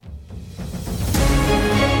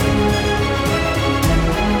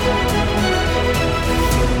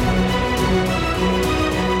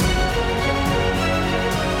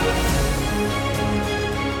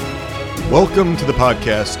Welcome to the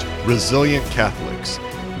podcast, Resilient Catholics.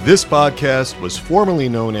 This podcast was formerly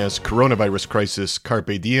known as Coronavirus Crisis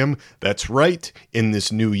Carpe Diem. That's right. In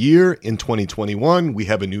this new year, in 2021, we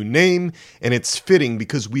have a new name, and it's fitting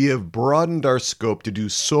because we have broadened our scope to do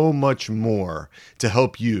so much more to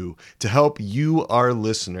help you, our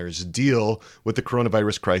listeners, deal with the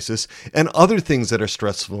coronavirus crisis and other things that are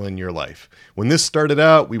stressful in your life. When this started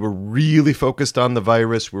out, we were really focused on the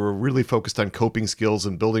virus. We were really focused on coping skills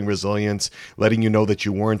and building resilience, letting you know that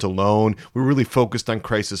you weren't alone. We were really focused on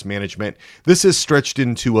crisis management. This has stretched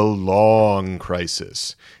into a long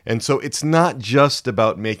crisis. And so it's not just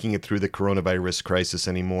about making it through the coronavirus crisis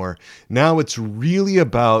anymore. Now it's really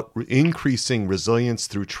about increasing resilience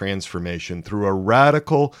through transformation, through a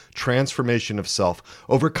radical transformation of self,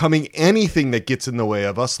 overcoming anything that gets in the way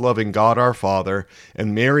of us loving God our Father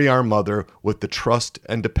and Mary our Mother with the trust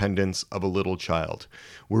and dependence of a little child.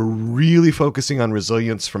 We're really focusing on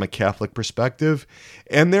resilience from a Catholic perspective,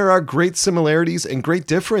 and there are great similarities and great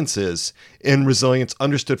differences in resilience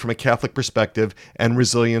understood from a Catholic perspective and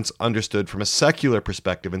resilience understood from a secular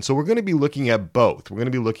perspective. And so we're going to be looking at both. We're going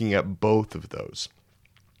to be looking at both of those.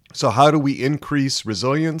 So how do we increase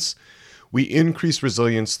resilience? We increase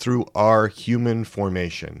resilience through our human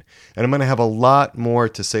formation. And I'm going to have a lot more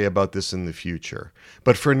to say about this in the future.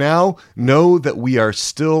 But for now, know that we are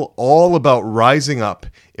still all about rising up,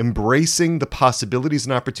 embracing the possibilities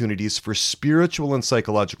and opportunities for spiritual and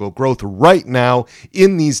psychological growth right now,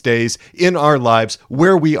 in these days, in our lives,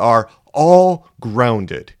 where we are all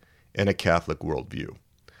grounded in a Catholic worldview.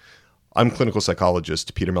 I'm clinical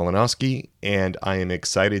psychologist Peter Malinowski, and I am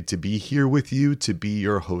excited to be here with you to be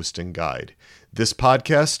your host and guide. This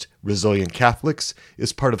podcast, Resilient Catholics,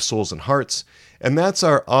 is part of Souls and Hearts, and that's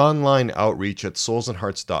our online outreach at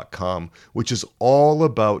soulsandhearts.com, which is all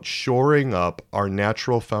about shoring up our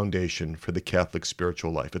natural foundation for the Catholic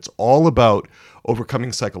spiritual life. It's all about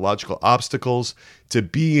overcoming psychological obstacles to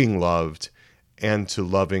being loved and to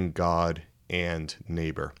loving God and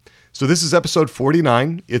neighbor. So this is episode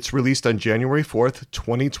 49. It's released on January 4th,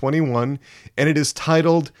 2021, and it is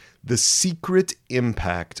titled The Secret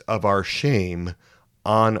Impact of Our Shame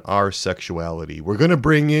on Our Sexuality. We're going to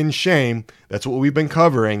bring in shame. That's what we've been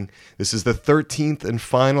covering. This is the 13th and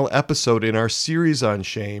final episode in our series on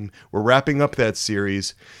shame. We're wrapping up that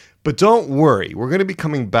series. But don't worry, we're going to be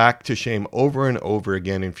coming back to shame over and over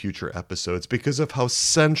again in future episodes because of how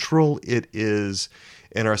central it is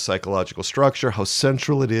in our psychological structure, how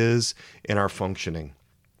central it is in our functioning.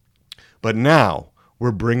 But now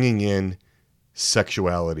we're bringing in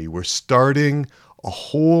sexuality. We're starting a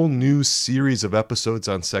whole new series of episodes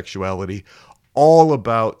on sexuality, all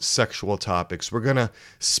about sexual topics. We're going to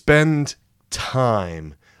spend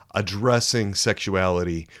time addressing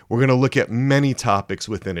sexuality. We're going to look at many topics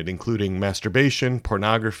within it, including masturbation,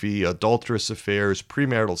 pornography, adulterous affairs,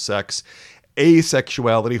 premarital sex,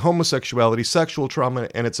 asexuality, homosexuality, sexual trauma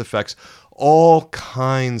and its effects, all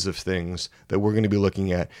kinds of things that we're going to be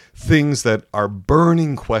looking at, things that are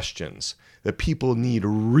burning questions that people need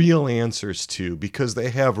real answers to because they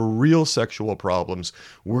have real sexual problems.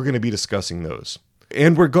 We're going to be discussing those.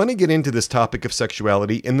 And we're going to get into this topic of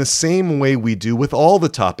sexuality in the same way we do with all the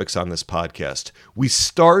topics on this podcast. We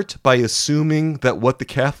start by assuming that what the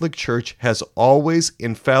Catholic Church has always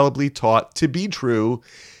infallibly taught to be true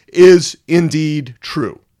is indeed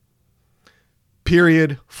true.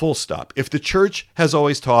 Period. Full stop. If the church has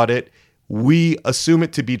always taught it, we assume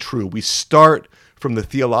it to be true. We start from the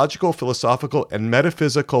theological, philosophical, and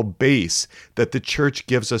metaphysical base that the church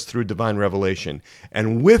gives us through divine revelation.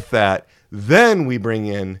 And with that, then we bring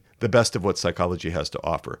in the best of what psychology has to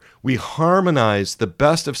offer. We harmonize the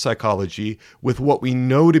best of psychology with what we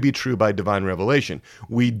know to be true by divine revelation.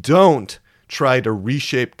 We don't try to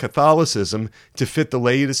reshape Catholicism to fit the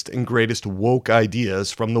latest and greatest woke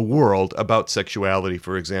ideas from the world about sexuality,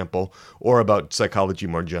 for example, or about psychology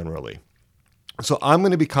more generally. So I'm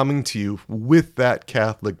going to be coming to you with that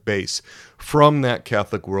Catholic base, from that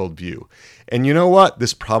Catholic worldview. And you know what?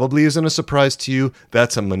 This probably isn't a surprise to you.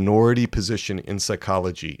 That's a minority position in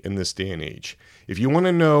psychology in this day and age. If you want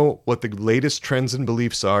to know what the latest trends and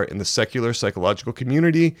beliefs are in the secular psychological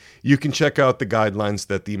community, you can check out the guidelines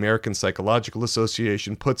that the American Psychological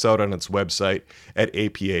Association puts out on its website at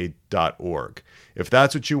apa.org. If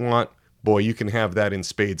that's what you want, boy, you can have that in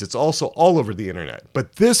spades. It's also all over the internet.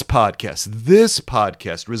 But this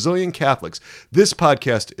podcast, Resilient Catholics, this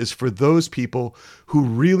podcast is for those people who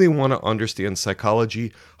really want to understand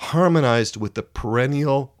psychology harmonized with the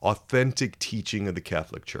perennial, authentic teaching of the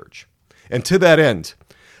Catholic Church. And to that end,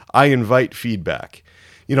 I invite feedback.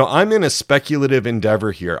 You know, I'm in a speculative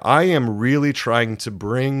endeavor here. I am really trying to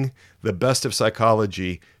bring the best of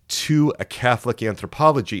psychology to a Catholic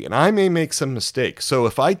anthropology, and I may make some mistakes. So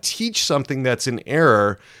if I teach something that's in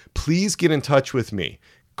error, please get in touch with me.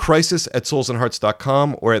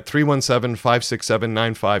 crisis@soulsandhearts.com or at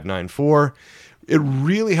 317-567-9594. It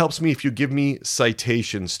really helps me if you give me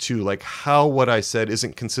citations too, like how what I said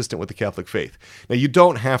isn't consistent with the Catholic faith. Now, you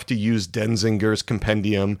don't have to use Denzinger's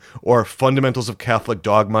Compendium or Fundamentals of Catholic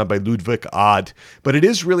Dogma by Ludwig Odd, but it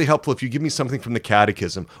is really helpful if you give me something from the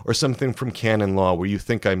Catechism or something from canon law where you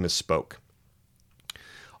think I misspoke.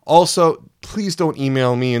 Also, please don't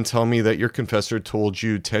email me and tell me that your confessor told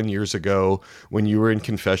you 10 years ago when you were in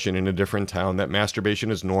confession in a different town that masturbation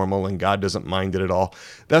is normal and God doesn't mind it at all.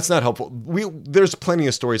 That's not helpful. There's plenty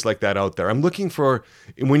of stories like that out there. I'm looking for,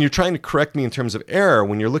 when you're trying to correct me in terms of error,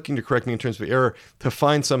 to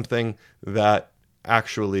find something that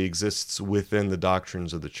actually exists within the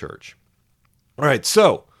doctrines of the church. All right,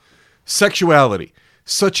 so sexuality,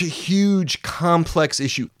 such a huge, complex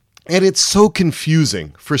issue. And it's so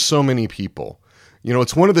confusing for so many people. You know,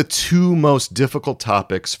 it's one of the two most difficult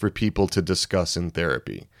topics for people to discuss in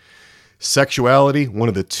therapy. Sexuality, one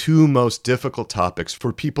of the two most difficult topics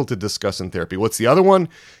for people to discuss in therapy. What's the other one?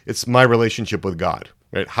 It's my relationship with God,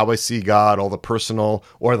 right? How I see God, all the personal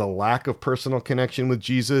or the lack of personal connection with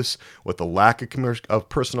Jesus, with the lack of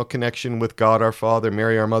personal connection with God, our Father,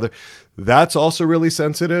 Mary, our Mother. That's also really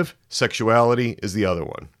sensitive. Sexuality is the other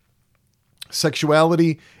one.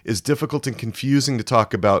 Sexuality is difficult and confusing to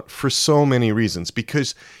talk about for so many reasons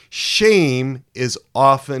because shame is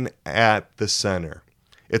often at the center.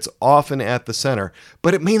 It's often at the center,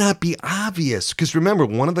 but it may not be obvious because remember,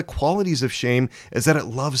 one of the qualities of shame is that it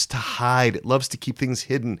loves to hide. It loves to keep things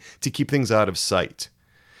hidden, to keep things out of sight.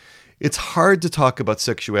 It's hard to talk about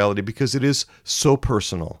sexuality because it is so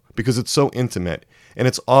personal, because it's so intimate, and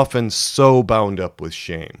it's often so bound up with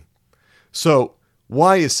shame. So,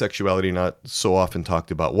 why is sexuality not so often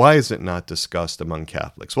talked about? Why is it not discussed among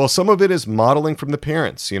Catholics? Well, some of it is modeling from the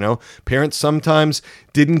parents. You know, parents sometimes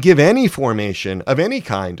didn't give any formation of any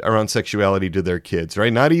kind around sexuality to their kids,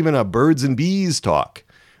 right? Not even a birds and bees talk,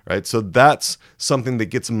 right? So that's something that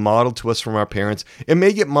gets modeled to us from our parents. It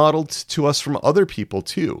may get modeled to us from other people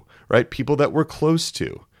too, right? People that we're close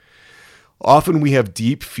to. Often we have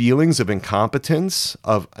deep feelings of incompetence,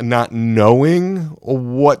 of not knowing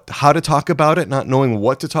how to talk about it, not knowing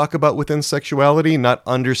what to talk about within sexuality, not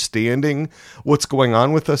understanding what's going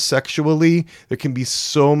on with us sexually. There can be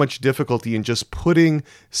so much difficulty in just putting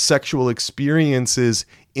sexual experiences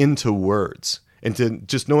into words and to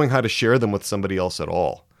just knowing how to share them with somebody else at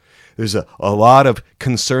all. There's a lot of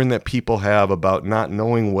concern that people have about not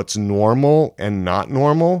knowing what's normal and not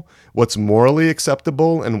normal, what's morally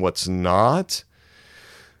acceptable and what's not.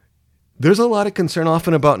 There's a lot of concern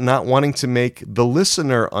often about not wanting to make the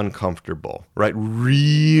listener uncomfortable, right?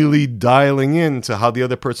 Really dialing into how the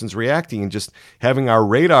other person's reacting and just having our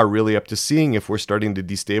radar really up to seeing if we're starting to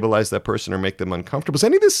destabilize that person or make them uncomfortable. Is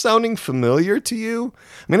any of this sounding familiar to you?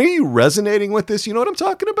 I mean, are you resonating with this? You know what I'm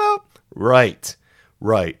talking about? Right.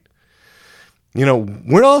 You know,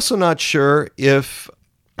 we're also not sure if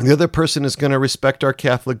the other person is going to respect our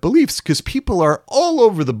Catholic beliefs because people are all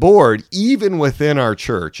over the board, even within our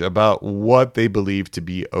church, about what they believe to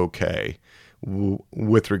be okay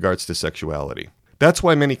with regards to sexuality. That's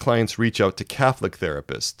why many clients reach out to Catholic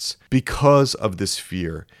therapists because of this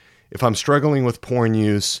fear. If I'm struggling with porn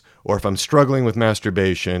use or if I'm struggling with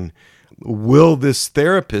masturbation, will this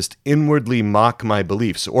therapist inwardly mock my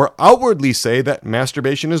beliefs or outwardly say that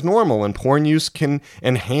masturbation is normal and porn use can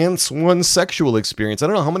enhance one's sexual experience? I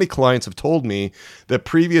don't know how many clients have told me that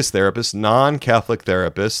previous therapists, non-Catholic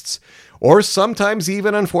therapists, or sometimes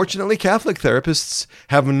even, unfortunately, Catholic therapists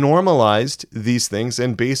have normalized these things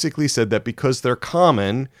and basically said that because they're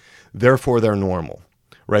common, therefore they're normal,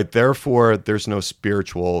 right? Therefore, there's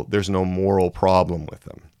no moral problem with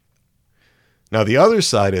them. Now, the other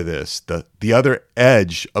side of this, the other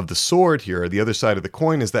edge of the sword here, the other side of the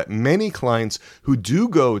coin, is that many clients who do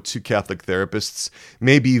go to Catholic therapists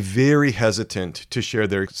may be very hesitant to share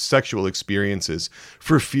their sexual experiences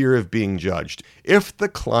for fear of being judged. If the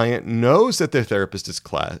client knows that their therapist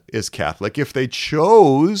is Catholic, if they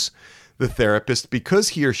chose the therapist because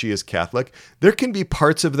he or she is Catholic, there can be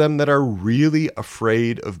parts of them that are really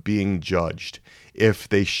afraid of being judged if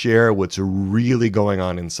they share what's really going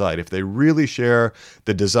on inside, if they really share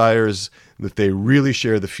the desires, if they really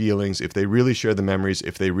share the feelings, if they really share the memories,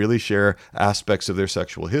 if they really share aspects of their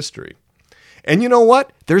sexual history. And you know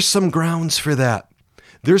what? There's some grounds for that.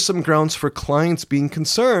 There's some grounds for clients being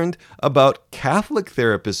concerned about Catholic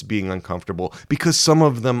therapists being uncomfortable because some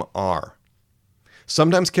of them are.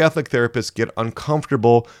 Sometimes Catholic therapists get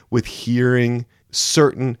uncomfortable with hearing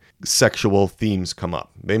certain sexual themes come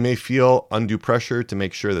up. They may feel undue pressure to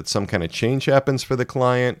make sure that some kind of change happens for the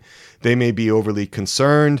client. They may be overly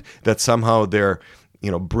concerned that somehow they're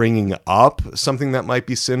bringing up something that might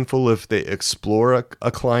be sinful if they explore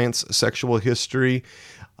a client's sexual history.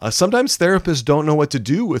 Sometimes therapists don't know what to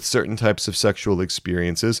do with certain types of sexual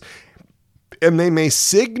experiences, and they may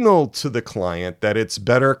signal to the client that it's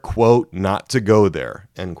better, quote, not to go there,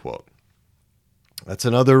 end quote. That's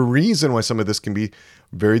another reason why some of this can be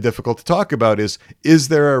very difficult to talk about is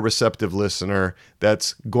there a receptive listener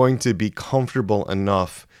that's going to be comfortable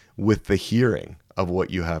enough with the hearing of what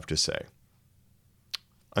you have to say?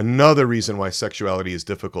 Another reason why sexuality is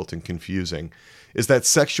difficult and confusing is that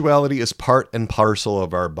sexuality is part and parcel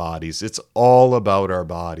of our bodies. It's all about our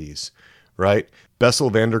bodies, right? Bessel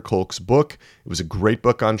van der Kolk's book, it was a great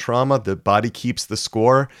book on trauma, The Body Keeps the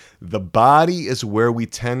Score. The body is where we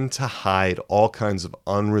tend to hide all kinds of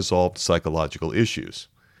unresolved psychological issues.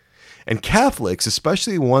 And Catholics,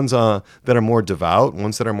 especially ones that are more devout,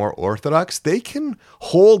 ones that are more orthodox, they can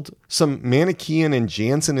hold some Manichaean and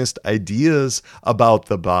Jansenist ideas about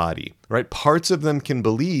the body, right? Parts of them can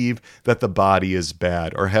believe that the body is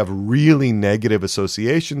bad or have really negative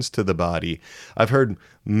associations to the body. I've heard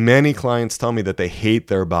many clients tell me that they hate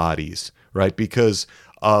their bodies, right? Because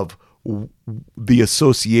of the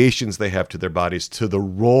associations they have to their bodies, to the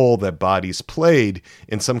role that bodies played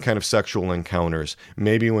in some kind of sexual encounters,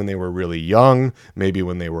 maybe when they were really young, maybe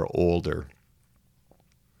when they were older.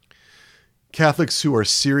 Catholics who are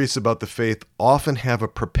serious about the faith often have a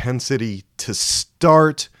propensity to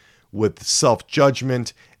start with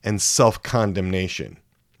self-judgment and self-condemnation,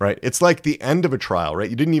 right? It's like the end of a trial, right?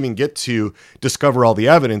 You didn't even get to discover all the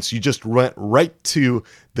evidence. You just went right to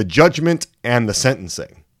the judgment and the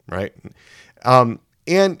sentencing. Right.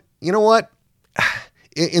 And you know what?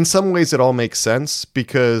 In some ways, it all makes sense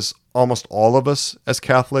because almost all of us as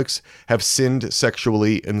Catholics have sinned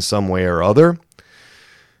sexually in some way or other.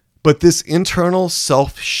 But this internal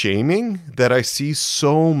self-shaming that I see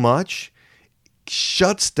so much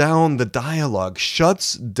shuts down the dialogue,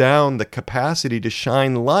 shuts down the capacity to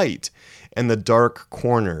shine light in the dark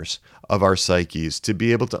corners of our psyches to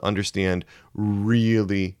be able to understand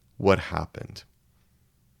really what happened.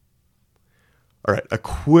 All right, a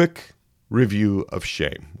quick review of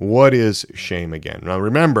shame. What is shame again? Now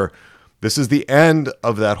remember, this is the end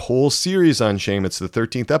of that whole series on shame. It's the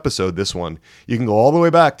 13th episode, this one. You can go all the way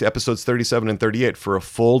back to episodes 37 and 38 for a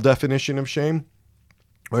full definition of shame,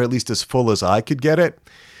 or at least as full as I could get it.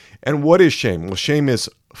 And what is shame? Well, shame is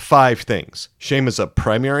 5 things. Shame is a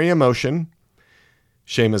primary emotion.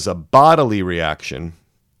 Shame is a bodily reaction.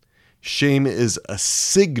 Shame is a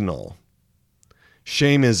signal.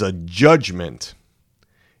 Shame is a judgment,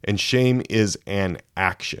 and shame is an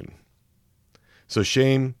action. So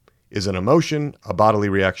shame is an emotion, a bodily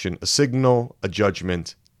reaction, a signal, a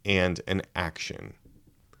judgment, and an action.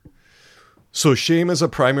 So shame is a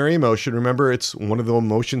primary emotion. Remember, it's one of the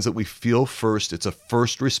emotions that we feel first. It's a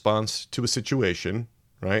first response to a situation,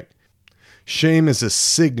 right? Shame is a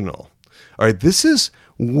signal. All right, this is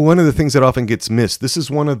one of the things that often gets missed. This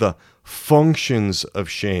is one of the functions of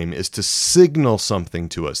shame, is to signal something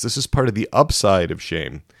to us. This is part of the upside of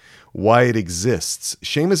shame, why it exists.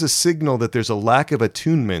 Shame is a signal that there's a lack of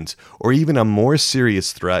attunement or even a more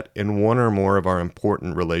serious threat in one or more of our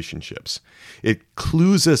important relationships. It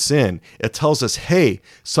clues us in. It tells us, hey,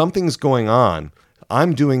 something's going on.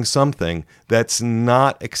 I'm doing something that's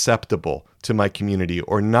not acceptable to my community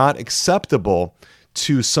or not acceptable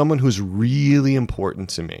to someone who's really important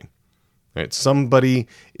to me. Right? Somebody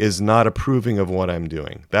is not approving of what I'm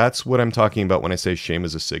doing. That's what I'm talking about when I say shame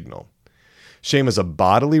is a signal. Shame is a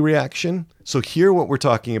bodily reaction. So here what we're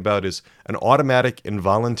talking about is an automatic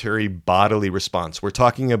involuntary bodily response. We're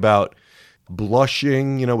talking about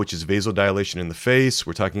blushing, which is vasodilation in the face.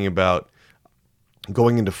 We're talking about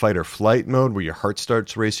going into fight or flight mode where your heart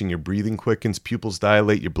starts racing, your breathing quickens, pupils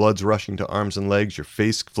dilate, your blood's rushing to arms and legs, your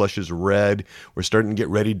face flushes red. We're starting to get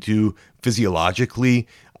ready to physiologically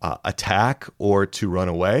attack or to run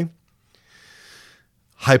away.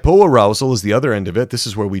 Hypoarousal is the other end of it. This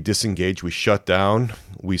is where we disengage, we shut down,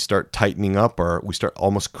 we start tightening up, or we start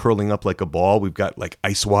almost curling up like a ball. We've got like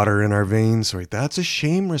ice water in our veins. Right? That's a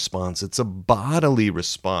shame response. It's a bodily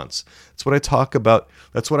response. That's what I talk about.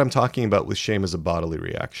 That's what I'm talking about with shame as a bodily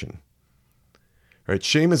reaction. Right?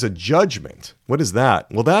 Shame is a judgment. What is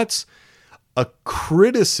that? Well, that's a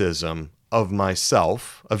criticism of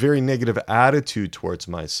myself, a very negative attitude towards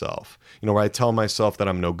myself, where I tell myself that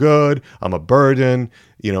I'm no good, I'm a burden,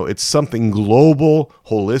 it's something global,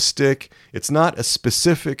 holistic. It's not a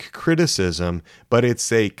specific criticism, but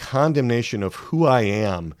it's a condemnation of who I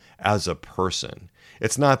am as a person.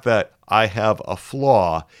 It's not that I have a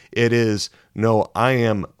flaw. It is, no, I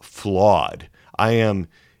am flawed. I am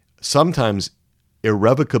sometimes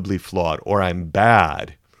irrevocably flawed, or I'm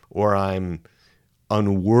bad, or I'm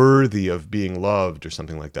unworthy of being loved, or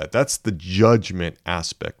something like that. That's the judgment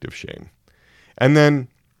aspect of shame. And then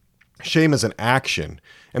shame is an action.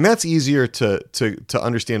 And that's easier to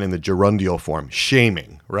understand in the gerundial form,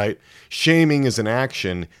 shaming, right? Shaming is an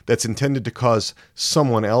action that's intended to cause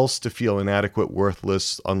someone else to feel inadequate,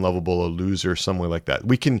 worthless, unlovable, a loser, somewhere like that.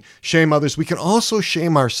 We can shame others. We can also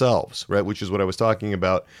shame ourselves, right? Which is what I was talking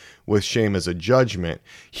about with shame as a judgment.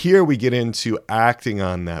 Here we get into acting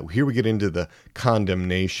on that. Here we get into the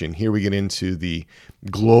condemnation. Here we get into the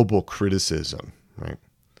global criticism, right?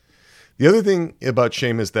 The other thing about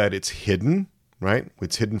shame is that it's hidden, right?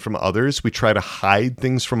 It's hidden from others. We try to hide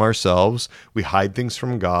things from ourselves. We hide things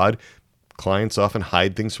from God. Clients often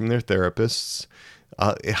hide things from their therapists.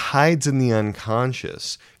 It hides in the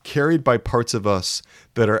unconscious, carried by parts of us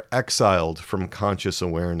that are exiled from conscious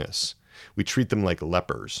awareness. We treat them like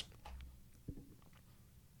lepers.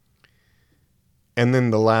 And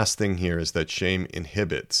then the last thing here is that shame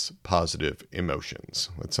inhibits positive emotions.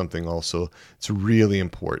 That's something also, it's really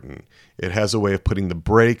important. It has a way of putting the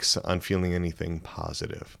brakes on feeling anything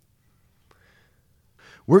positive.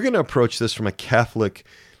 We're going to approach this from a Catholic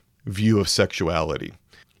view of sexuality,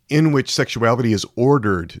 in which sexuality is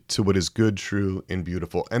ordered to what is good, true, and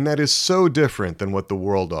beautiful. And that is so different than what the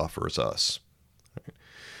world offers us.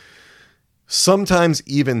 Sometimes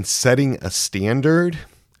even setting a standard,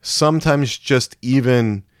 sometimes just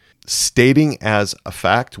even stating as a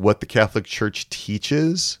fact what the Catholic Church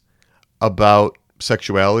teaches about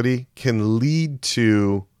sexuality can lead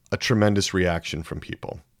to a tremendous reaction from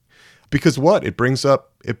people. Because what? It brings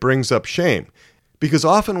up shame. Because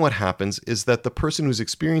often what happens is that the person who's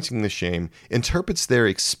experiencing the shame interprets their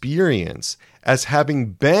experience as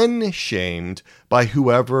having been shamed by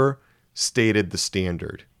whoever stated the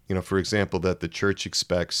standard. For example, that the church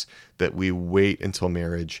expects that we wait until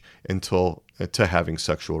marriage to having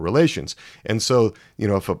sexual relations. And so,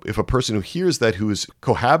 if a person who hears that, who is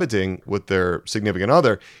cohabiting with their significant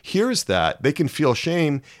other, hears that, they can feel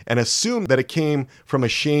shame and assume that it came from a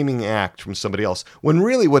shaming act from somebody else, when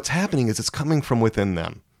really what's happening is it's coming from within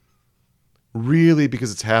them. Really, because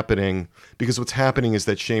what's happening is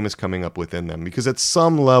that shame is coming up within them, because at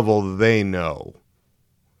some level they know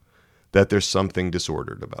that there's something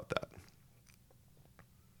disordered about that.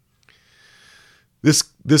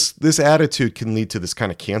 This attitude can lead to this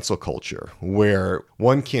kind of cancel culture where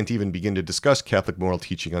one can't even begin to discuss Catholic moral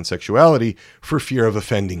teaching on sexuality for fear of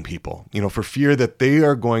offending people, for fear that they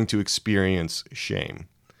are going to experience shame.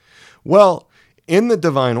 Well, in the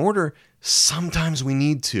divine order, sometimes we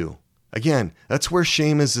need to. Again, that's where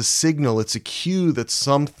shame is a signal. It's a cue that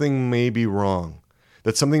something may be wrong,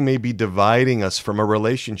 that something may be dividing us from a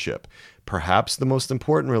relationship, perhaps the most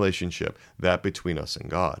important relationship, that between us and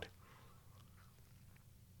God.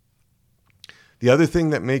 The other thing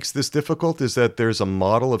that makes this difficult is that there's a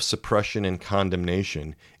model of suppression and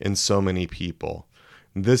condemnation in so many people.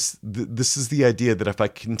 This is the idea that if I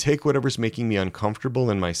can take whatever's making me uncomfortable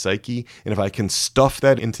in my psyche, and if I can stuff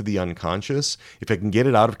that into the unconscious, if I can get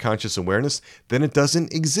it out of conscious awareness, then it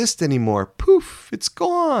doesn't exist anymore. Poof, it's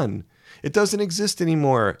gone. It doesn't exist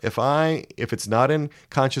anymore. If it's not in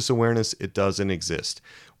conscious awareness, it doesn't exist.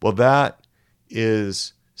 Well, that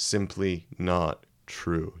is simply not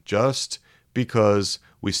true. Just because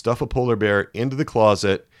we stuff a polar bear into the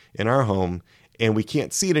closet in our home and we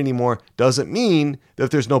can't see it anymore doesn't mean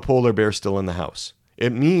that there's no polar bear still in the house.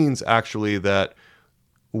 It means actually that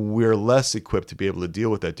we're less equipped to be able to deal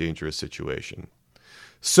with that dangerous situation.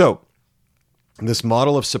 So, this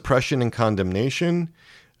model of suppression and condemnation,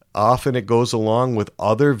 often it goes along with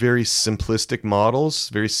other very simplistic models,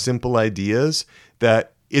 very simple ideas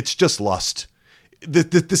that it's just lust.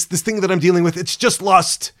 This thing that I'm dealing with, it's just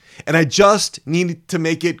lust. And I just need to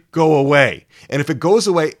make it go away. And if it goes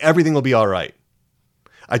away, everything will be all right.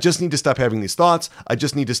 I just need to stop having these thoughts. I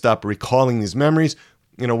just need to stop recalling these memories.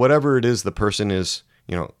 Whatever it is the person is,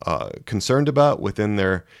 concerned about within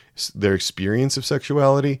their experience of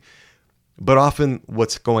sexuality. But often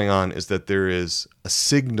what's going on is that there is a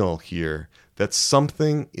signal here that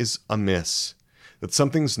something is amiss, that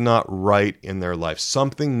something's not right in their life.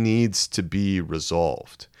 Something needs to be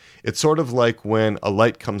resolved. It's sort of like when a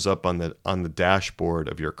light comes up on the dashboard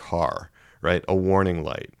of your car, right? A warning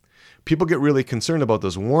light. people get really concerned about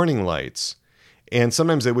those warning lights, and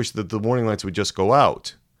sometimes they wish that the warning lights would just go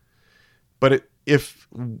out. But if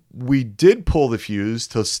we did pull the fuse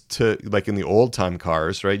to like in the old time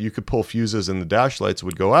cars, right, you could pull fuses and the dash lights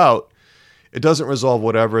would go out. It doesn't resolve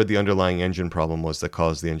whatever the underlying engine problem was that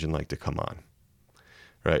caused the engine light to come on,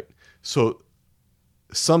 right? So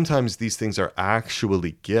sometimes these things are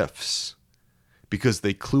actually gifts because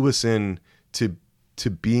they clue us in to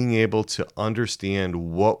being able to understand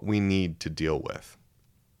what we need to deal with.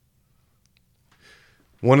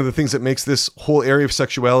 One of the things that makes this whole area of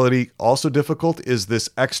sexuality also difficult is this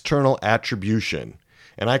external attribution.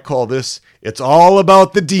 And I call this, it's all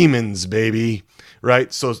about the demons, baby.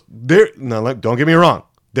 Right? So don't get me wrong.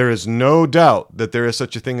 There is no doubt that there is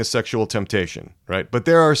such a thing as sexual temptation, right? But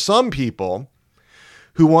there are some people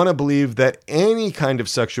who want to believe that any kind of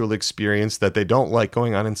sexual experience that they don't like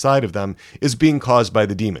going on inside of them is being caused by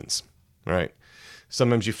the demons, right?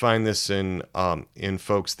 Sometimes you find this in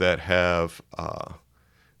folks that have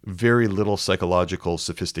very little psychological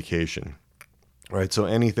sophistication. Right, so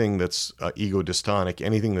anything that's ego dystonic,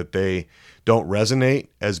 anything that they don't resonate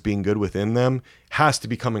as being good within them has to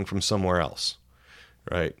be coming from somewhere else,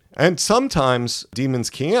 right? And sometimes demons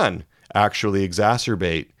can actually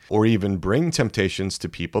exacerbate or even bring temptations to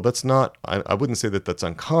people. That's not, I wouldn't say that that's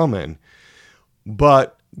uncommon,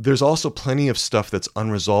 but there's also plenty of stuff that's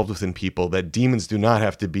unresolved within people that demons do not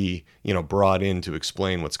have to be, brought in to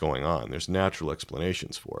explain what's going on. There's natural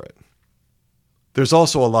explanations for it. There's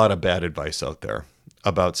also a lot of bad advice out there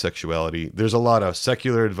about sexuality. There's a lot of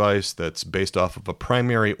secular advice that's based off of a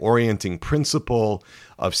primary orienting principle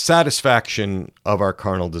of satisfaction of our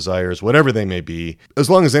carnal desires, whatever they may be, as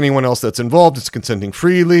long as anyone else that's involved is consenting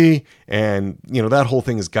freely. And, that whole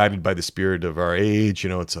thing is guided by the spirit of our age.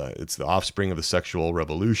 It's the offspring of the sexual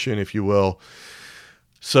revolution, if you will.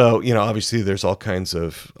 So, obviously there's all kinds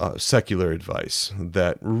of secular advice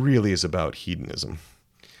that really is about hedonism.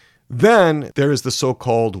 Then there is the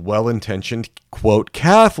so-called well-intentioned, quote,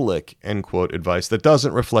 Catholic, end quote, advice that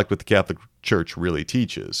doesn't reflect what the Catholic Church really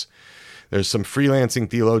teaches. There's some freelancing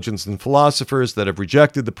theologians and philosophers that have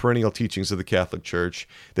rejected the perennial teachings of the Catholic Church.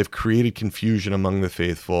 They've created confusion among the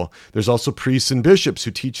faithful. There's also priests and bishops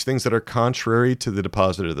who teach things that are contrary to the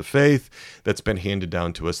deposit of the faith that's been handed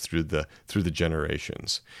down to us through the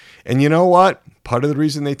generations. And you know what? Part of the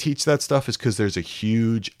reason they teach that stuff is because there's a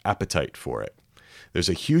huge appetite for it. There's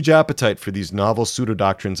a huge appetite for these novel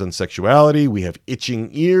pseudo-doctrines on sexuality. We have itching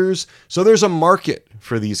ears. So there's a market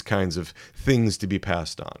for these kinds of things to be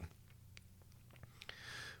passed on.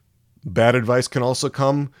 Bad advice can also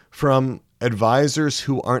come from advisors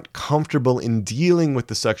who aren't comfortable in dealing with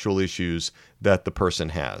the sexual issues that the person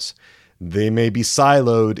has. They may be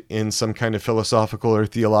siloed in some kind of philosophical or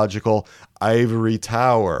theological ivory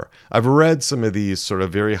tower. I've read some of these sort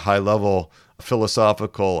of very high-level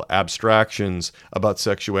philosophical abstractions about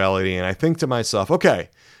sexuality, and I think to myself, okay,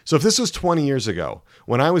 so if this was 20 years ago,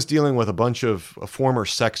 when I was dealing with a bunch of former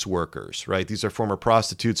sex workers, right? These are former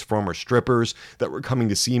prostitutes, former strippers that were coming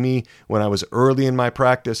to see me when I was early in my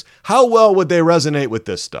practice. How well would they resonate with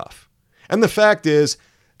this stuff? And the fact is,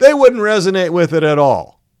 they wouldn't resonate with it at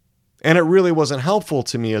all. And it really wasn't helpful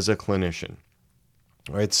to me as a clinician,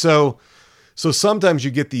 right? So sometimes you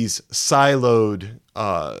get these siloed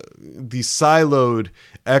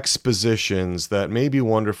expositions that may be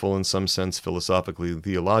wonderful in some sense philosophically,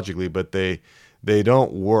 theologically, but they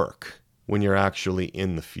don't work when you're actually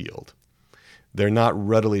in the field. They're not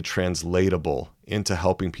readily translatable into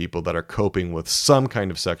helping people that are coping with some kind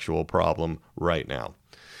of sexual problem right now.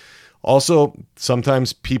 Also,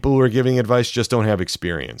 sometimes people who are giving advice just don't have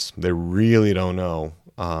experience. They really don't know,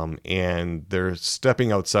 and they're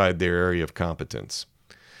stepping outside their area of competence.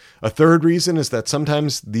 A third reason is that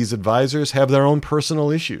sometimes these advisors have their own personal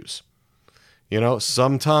issues.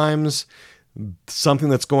 Sometimes something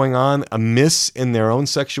that's going on amiss in their own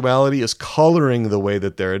sexuality is coloring the way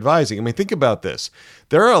that they're advising. I mean, think about this.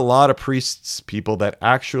 There are a lot of priests, people that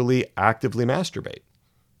actually actively masturbate.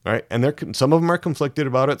 Right, and some of them are conflicted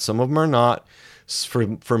about it. Some of them are not.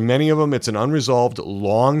 For many of them, it's an unresolved,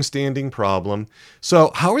 long-standing problem. So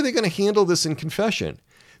how are they going to handle this in confession?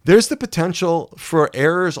 There's the potential for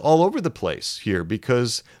errors all over the place here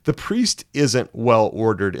because the priest isn't well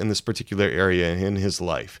ordered in this particular area in his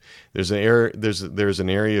life. There's an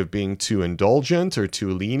area of being too indulgent or too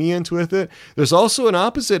lenient with it. There's also an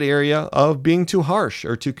opposite area of being too harsh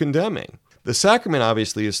or too condemning. The sacrament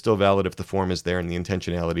obviously is still valid if the form is there and the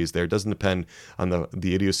intentionality is there. It doesn't depend on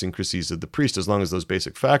the idiosyncrasies of the priest as long as those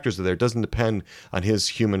basic factors are there. It doesn't depend on his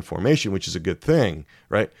human formation, which is a good thing,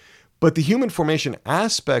 right? But the human formation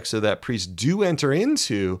aspects of that priest do enter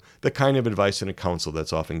into the kind of advice and counsel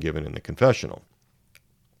that's often given in the confessional.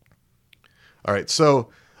 All right, so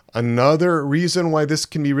another reason why this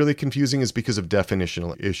can be really confusing is because of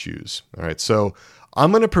definitional issues. All right, so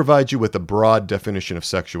I'm going to provide you with a broad definition of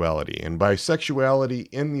sexuality. And by sexuality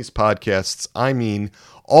in these podcasts, I mean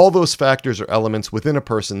all those factors or elements within a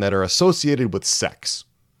person that are associated with sex.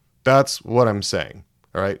 That's what I'm saying.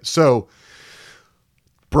 All right, so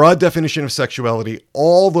broad definition of sexuality,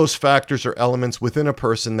 all those factors or elements within a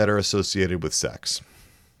person that are associated with sex.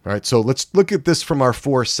 All right, so let's look at this from our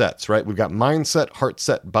 4 sets, right? We've got mind set, heart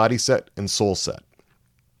set, body set, and soul set.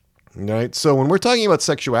 All right, so when we're talking about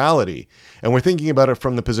sexuality and we're thinking about it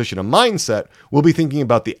from the position of mindset, we'll be thinking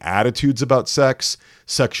about the attitudes about sex,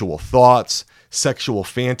 sexual thoughts, sexual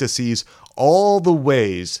fantasies, all the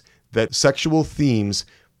ways that sexual themes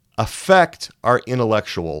affect our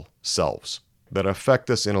intellectual selves, that affect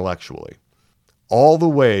us intellectually. All the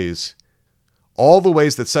ways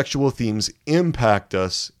that sexual themes impact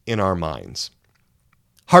us in our minds.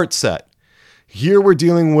 Heart set. Here we're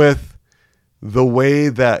dealing with the way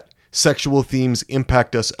that sexual themes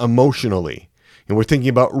impact us emotionally. And we're thinking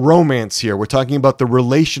about romance here. We're talking about the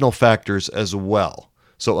relational factors as well.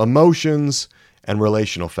 So emotions and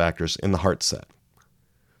relational factors in the heart set.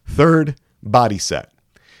 Third, body set.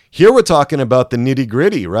 Here we're talking about the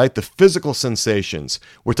nitty-gritty, right? The physical sensations.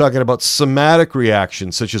 We're talking about somatic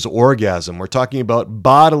reactions such as orgasm. We're talking about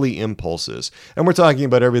bodily impulses. And we're talking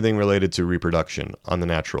about everything related to reproduction on the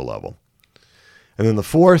natural level. And then the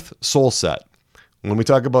fourth, soul set. When we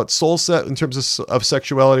talk about soul set in terms of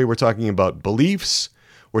sexuality, we're talking about beliefs.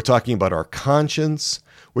 We're talking about our conscience.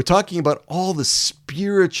 We're talking about all the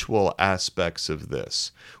spiritual aspects of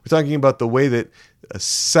this. We're talking about the way that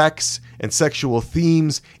sex and sexual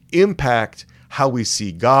themes impact how we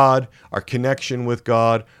see God, our connection with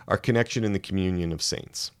God, our connection in the communion of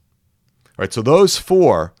saints. All right, so those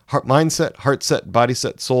 4, mindset, heart set, body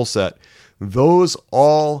set, soul set, those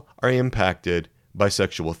all are impacted by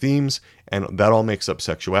sexual themes, and that all makes up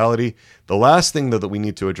sexuality. The last thing, though, that we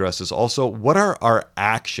need to address is also, what are our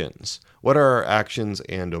actions? What are our actions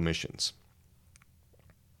and omissions?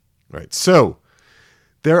 Right, so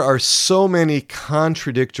there are so many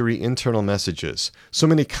contradictory internal messages, so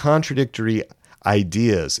many contradictory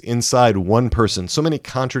ideas inside one person, so many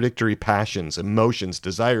contradictory passions, emotions,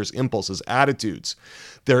 desires, impulses, attitudes.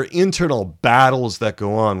 There are internal battles that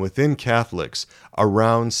go on within Catholics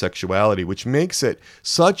around sexuality, which makes it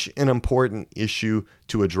such an important issue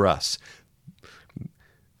to address.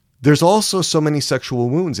 There's also so many sexual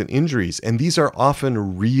wounds and injuries, and these are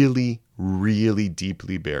often really, really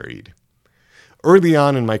deeply buried. Early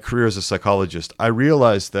on in my career as a psychologist, I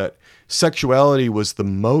realized that sexuality was the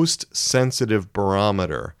most sensitive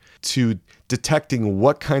barometer to detecting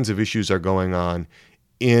what kinds of issues are going on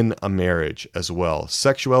in a marriage as well.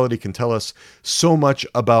 Sexuality can tell us so much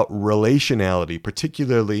about relationality,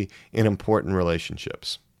 particularly in important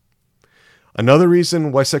relationships. Another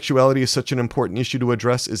reason why sexuality is such an important issue to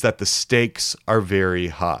address is that the stakes are very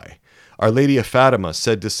high. Our Lady of Fatima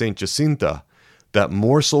said to Saint Jacinta that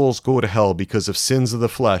more souls go to hell because of sins of the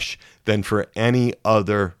flesh than for any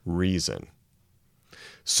other reason.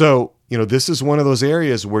 So, this is one of those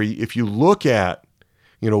areas where if you look at,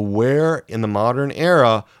 where in the modern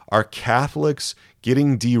era are Catholics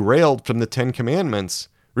getting derailed from the 10 Commandments,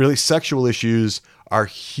 really sexual issues are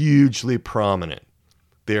hugely prominent.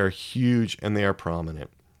 They are huge and they are prominent.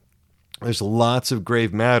 There's lots of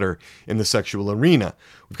grave matter in the sexual arena.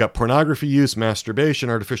 We've got pornography use,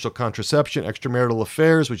 masturbation, artificial contraception, extramarital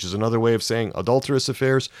affairs, which is another way of saying adulterous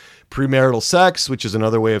affairs, premarital sex, which is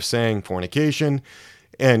another way of saying fornication,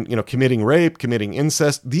 and committing rape, committing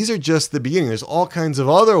incest. These are just the beginning. There's all kinds of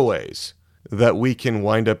other ways that we can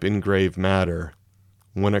wind up in grave matter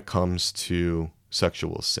when it comes to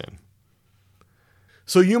sexual sin.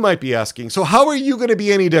 So you might be asking, so how are you going to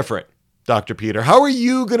be any different, Dr. Peter? How are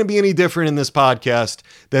you going to be any different in this podcast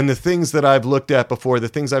than the things that I've looked at before, the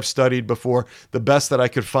things I've studied before, the best that I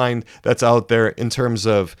could find that's out there in terms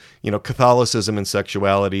of, Catholicism and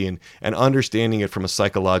sexuality and understanding it from a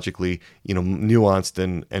psychologically, nuanced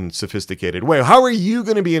and sophisticated way? How are you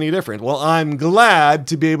going to be any different? Well, I'm glad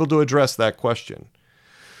to be able to address that question.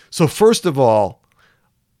 So first of all,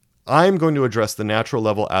 I'm going to address the natural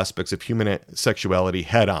level aspects of human sexuality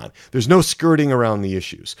head on. There's no skirting around the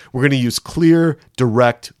issues. We're going to use clear,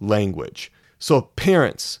 direct language. So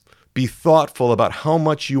parents, be thoughtful about how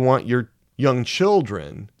much you want your young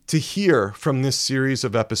children to hear from this series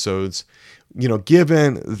of episodes,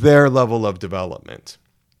 given their level of development.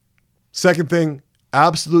 Second thing,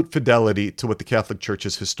 absolute fidelity to what the Catholic Church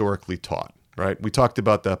has historically taught. right? We talked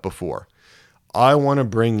about that before. I want to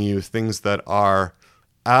bring you things that are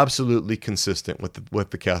absolutely consistent with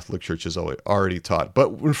what the Catholic Church has already taught.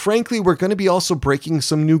 But frankly, we're going to be also breaking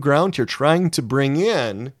some new ground here, trying to bring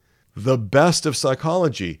in the best of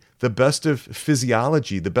psychology, the best of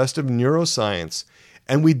physiology, the best of neuroscience.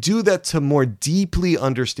 And we do that to more deeply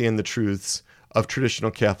understand the truths of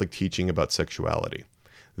traditional Catholic teaching about sexuality.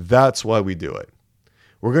 That's why we do it.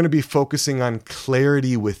 We're going to be focusing on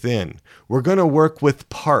clarity within. We're going to work with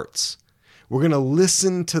parts. We're going to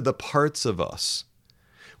listen to the parts of us.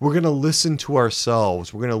 We're going to listen to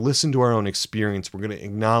ourselves. We're going to listen to our own experience. We're going to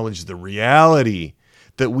acknowledge the reality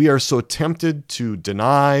that we are so tempted to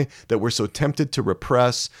deny, that we're so tempted to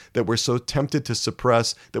repress, that we're so tempted to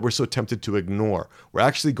suppress, that we're so tempted to ignore. We're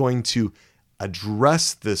actually going to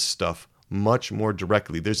address this stuff much more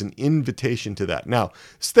directly. There's an invitation to that. Now,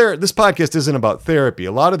 this podcast isn't about therapy.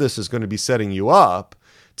 A lot of this is going to be setting you up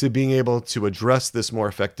to being able to address this more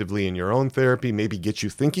effectively in your own therapy, maybe get you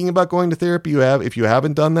thinking about going to therapy if you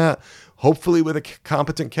haven't done that, hopefully with a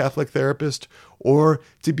competent Catholic therapist, or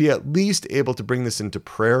to be at least able to bring this into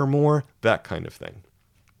prayer more, that kind of thing.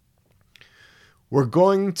 We're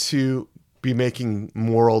going to be making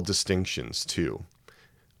moral distinctions too,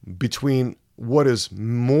 between what is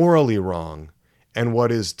morally wrong and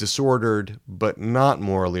what is disordered but not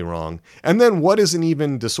morally wrong, and then what isn't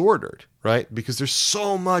even disordered, right? Because there's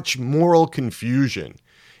so much moral confusion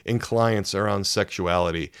in clients around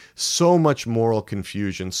sexuality, so much moral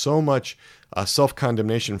confusion, so much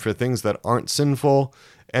self-condemnation for things that aren't sinful,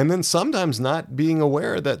 and then sometimes not being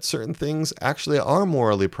aware that certain things actually are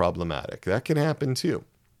morally problematic. That can happen too.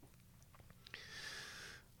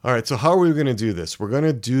 All right, so how are we going to do this? We're going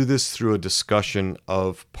to do this through a discussion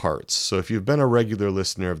of parts. So if you've been a regular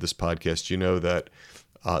listener of this podcast, you know that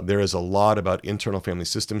there is a lot about internal family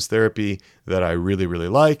systems therapy that I really, really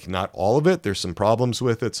like. Not all of it. There's some problems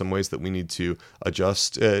with it, some ways that we need to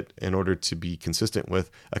adjust it in order to be consistent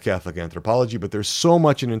with a Catholic anthropology. But there's so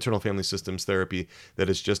much in internal family systems therapy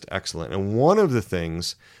that is just excellent. And one of the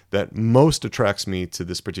things that most attracts me to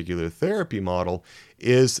this particular therapy model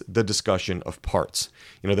is the discussion of parts.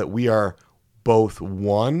 You know, that we are both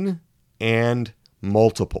one and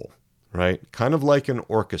multiple, right? Kind of like an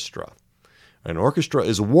orchestra. An orchestra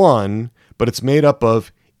is one, but it's made up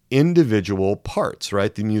of individual parts,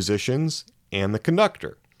 right? The musicians and the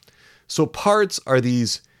conductor. So parts are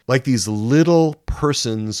these little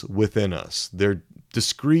persons within us. They're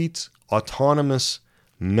discrete, autonomous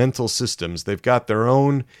mental systems. They've got their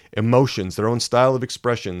own emotions, their own style of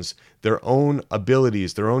expressions, their own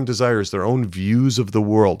abilities, their own desires, their own views of the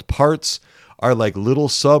world. Parts are like little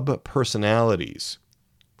sub-personalities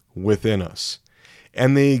within us.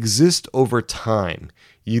 And they exist over time.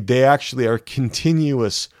 They actually are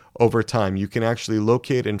continuous over time. You can actually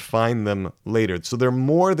locate and find them later. So they're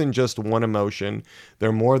more than just one emotion.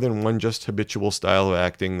 They're more than one just habitual style of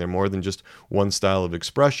acting. They're more than just one style of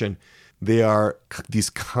expression. They are these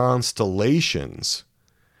constellations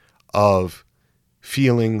of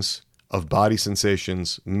feelings, of body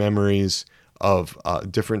sensations, memories, of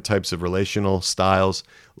different types of relational styles,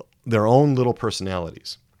 their own little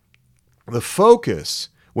personalities. The focus,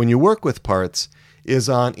 when you work with parts, is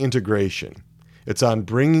on integration. It's on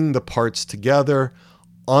bringing the parts together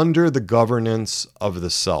under the governance of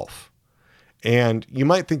the self. And you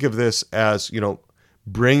might think of this as,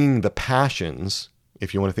 bringing the passions,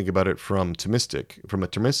 if you want to think about it from a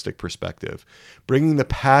Thomistic perspective, bringing the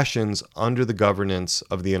passions under the governance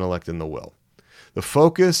of the intellect and the will. The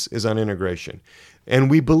focus is on integration.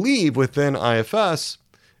 And we believe within IFS,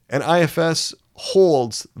 and IFS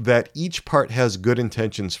holds that each part has good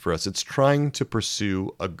intentions for us. It's trying to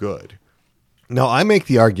pursue a good. Now, I make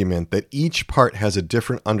the argument that each part has a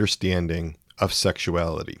different understanding of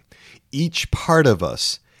sexuality. Each part of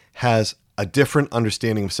us has a different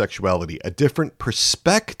understanding of sexuality, a different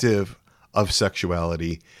perspective of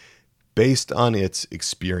sexuality based on its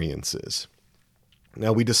experiences.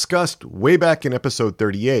 Now, we discussed way back in episode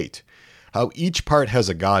 38 how each part has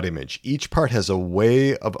a God image. Each part has a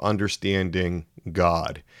way of understanding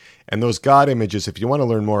God. And those God images, if you want to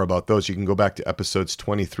learn more about those, you can go back to episodes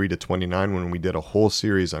 23 to 29 when we did a whole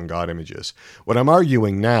series on God images. What I'm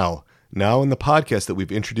arguing now in the podcast that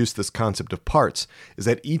we've introduced this concept of parts, is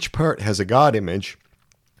that each part has a God image.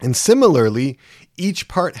 And similarly, each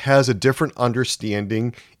part has a different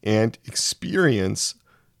understanding and experience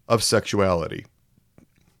of sexuality.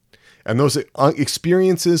 And those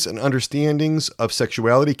experiences and understandings of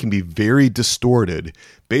sexuality can be very distorted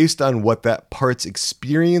based on what that part's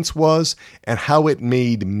experience was and how it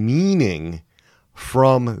made meaning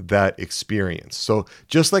from that experience. So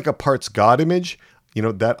just like a part's God image,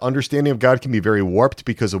 That understanding of God can be very warped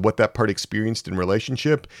because of what that part experienced in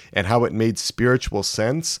relationship and how it made spiritual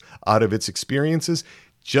sense out of its experiences.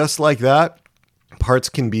 Just like that, parts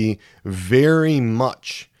can be very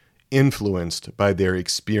much influenced by their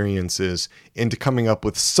experiences into coming up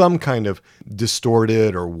with some kind of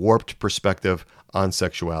distorted or warped perspective on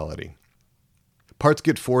sexuality. Parts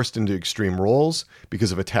get forced into extreme roles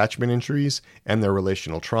because of attachment injuries and their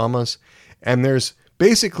relational traumas. And there's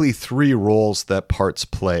basically 3 roles that parts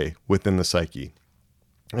play within the psyche.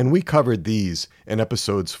 And we covered these in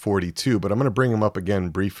episodes 42, but I'm going to bring them up again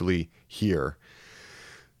briefly here.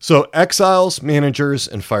 So exiles, managers,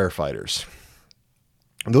 and firefighters.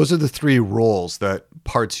 Those are the 3 roles that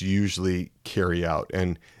parts usually carry out.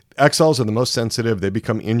 And exiles are the most sensitive. They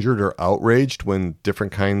become injured or outraged when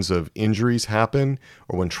different kinds of injuries happen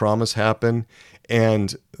or when traumas happen.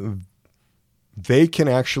 And they can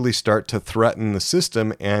actually start to threaten the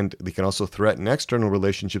system, and they can also threaten external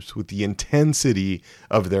relationships with the intensity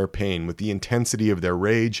of their pain, with the intensity of their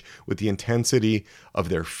rage, with the intensity of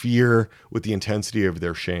their fear, with the intensity of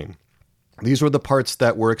their shame. These were the parts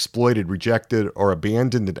that were exploited, rejected, or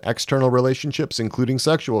abandoned in external relationships, including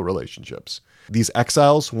sexual relationships. These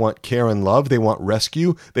exiles want care and love. They want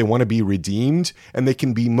rescue. They want to be redeemed, and they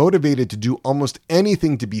can be motivated to do almost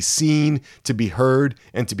anything to be seen, to be heard,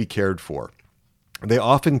 and to be cared for. They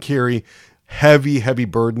often carry heavy, heavy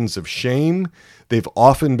burdens of shame. They've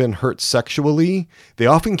often been hurt sexually. They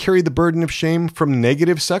often carry the burden of shame from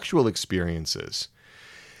negative sexual experiences.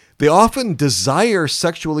 They often desire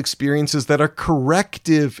sexual experiences that are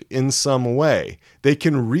corrective in some way. They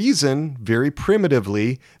can reason very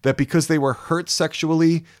primitively that because they were hurt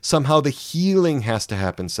sexually, somehow the healing has to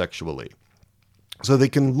happen sexually. So they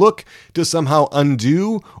can look to somehow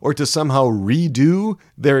undo or to somehow redo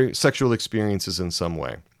their sexual experiences in some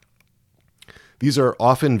way. These are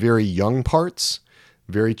often very young parts,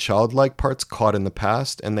 very childlike parts caught in the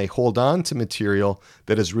past, and they hold on to material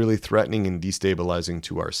that is really threatening and destabilizing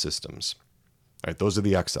to our systems. All right, those are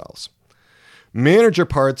the exiles. Manager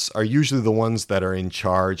parts are usually the ones that are in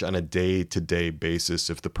charge on a day-to-day basis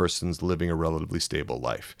if the person's living a relatively stable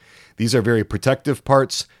life. These are very protective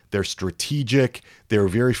parts. They're strategic. They're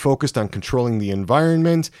very focused on controlling the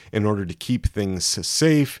environment in order to keep things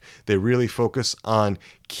safe. They really focus on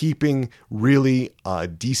keeping really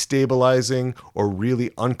destabilizing or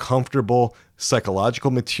really uncomfortable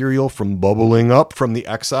psychological material from bubbling up from the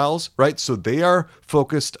exiles, right? So they are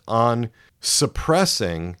focused on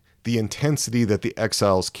suppressing the intensity that the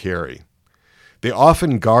exiles carry. They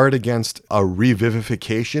often guard against a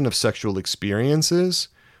revivification of sexual experiences,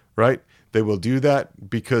 right? They will do that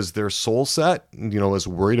because their soul set, is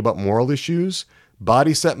worried about moral issues.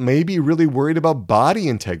 Body set may be really worried about body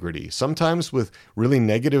integrity. Sometimes with really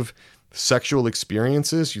negative sexual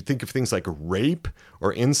experiences, you think of things like rape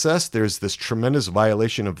or incest, there's this tremendous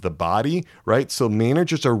violation of the body, right? So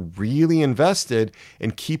managers are really invested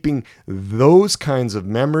in keeping those kinds of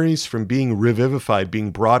memories from being revivified,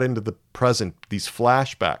 being brought into the present, these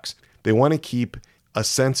flashbacks. They want to keep a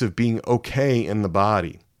sense of being okay in the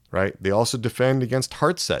body, right? They also defend against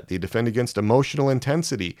heart set. They defend against emotional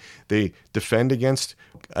intensity. They defend against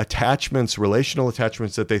attachments, relational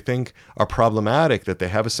attachments that they think are problematic, that they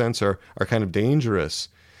have a sense are kind of dangerous.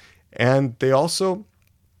 And they also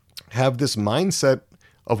have this mindset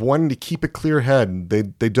of wanting to keep a clear head.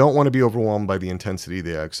 They don't want to be overwhelmed by the intensity of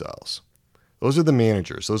the exiles. Those are the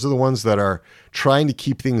managers. Those are the ones that are trying to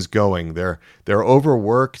keep things going. They're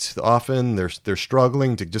overworked often. They're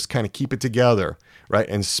struggling to just kind of keep it together, right?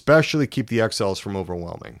 And especially keep the exiles from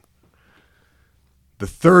overwhelming. The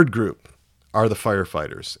third group are the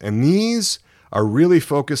firefighters. And these are really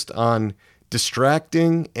focused on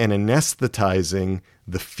distracting and anesthetizing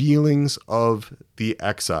the feelings of the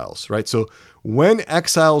exiles, right? So when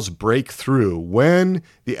exiles break through, when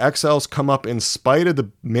the exiles come up in spite of the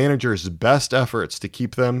manager's best efforts to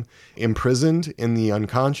keep them imprisoned in the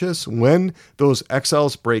unconscious, when those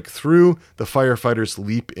exiles break through, the firefighters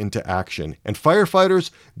leap into action. And firefighters,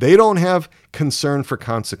 they don't have concern for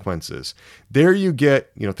consequences. There you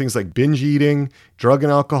get, things like binge eating, drug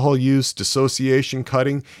and alcohol use, dissociation,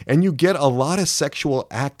 cutting, and you get a lot of sexual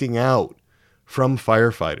acting out from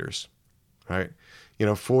firefighters, right?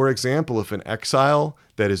 For example, if an exile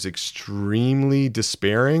that is extremely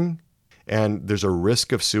despairing and there's a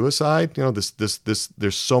risk of suicide,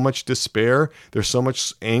 there's so much despair, there's so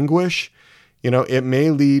much anguish, it may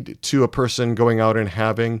lead to a person going out and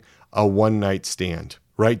having a one-night stand,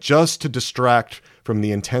 right? Just to distract from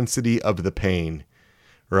the intensity of the pain,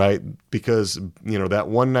 right? Because, that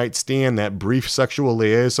one-night stand, that brief sexual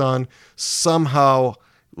liaison somehow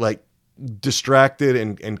distracted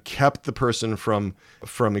and kept the person from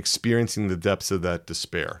experiencing the depths of that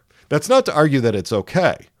despair. That's not to argue that it's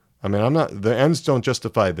okay. I mean, the ends don't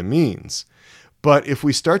justify the means. But if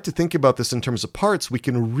we start to think about this in terms of parts, we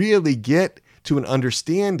can really get to an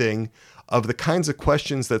understanding of the kinds of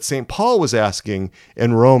questions that St. Paul was asking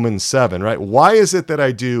in Romans 7, right? Why is it that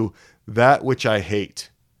I do that which I hate?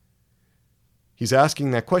 He's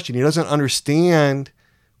asking that question. He doesn't understand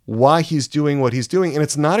why he's doing what he's doing. And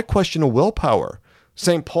it's not a question of willpower.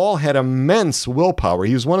 St. Paul had immense willpower.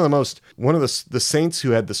 He was one of the saints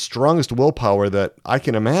who had the strongest willpower that I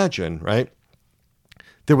can imagine, right?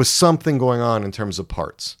 There was something going on in terms of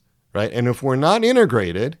parts, right? And if we're not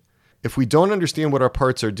integrated, if we don't understand what our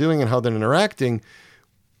parts are doing and how they're interacting,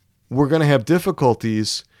 we're going to have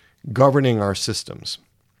difficulties governing our systems.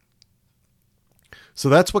 So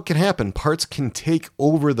that's what can happen. Parts can take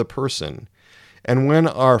over the person. And when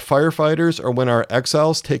our firefighters or when our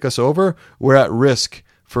exiles take us over, we're at risk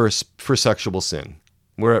for sexual sin.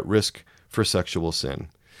 We're at risk for sexual sin.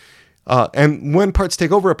 And when parts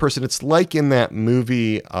take over a person, it's like in that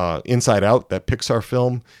movie Inside Out, that Pixar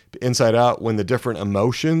film, Inside Out, when the different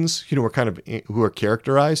emotions, who are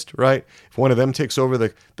characterized, right? If one of them takes over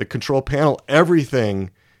the control panel, everything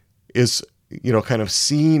is, kind of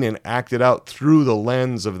seen and acted out through the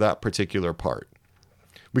lens of that particular part.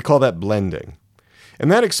 We call that blending.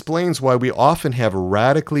 And that explains why we often have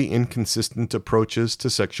radically inconsistent approaches to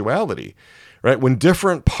sexuality, right? When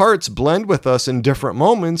different parts blend with us in different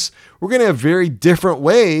moments, we're going to have very different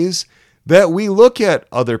ways that we look at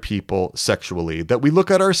other people sexually, that we look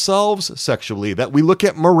at ourselves sexually, that we look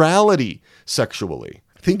at morality sexually.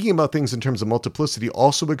 Thinking about things in terms of multiplicity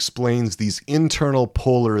also explains these internal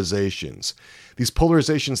polarizations, these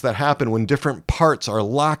polarizations that happen when different parts are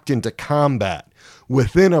locked into combat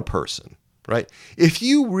within a person. Right? If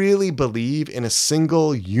you really believe in a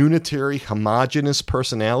single, unitary, homogeneous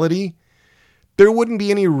personality, there wouldn't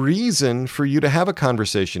be any reason for you to have a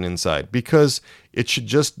conversation inside because it should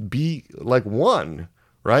just be like one,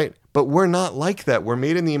 right? But we're not like that. We're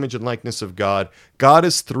made in the image and likeness of God. God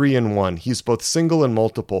is 3 in 1. He's both single and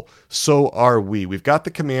multiple. So are we. We've got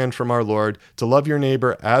the command from our Lord to love your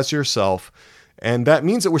neighbor as yourself. And that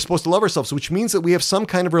means that we're supposed to love ourselves, which means that we have some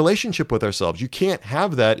kind of relationship with ourselves. You can't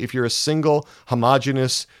have that if you're a single,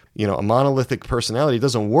 homogeneous, a monolithic personality. It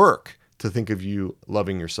doesn't work to think of you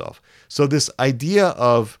loving yourself. So this idea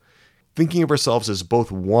of thinking of ourselves as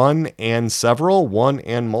both one and several, one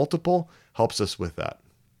and multiple, helps us with that.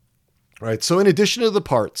 Right? So in addition to the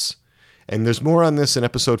parts, and there's more on this in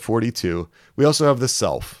episode 42, we also have the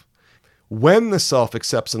self. When the self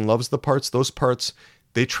accepts and loves the parts, those parts,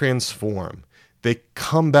 they transform. They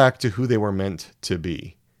come back to who they were meant to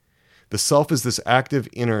be. The self is this active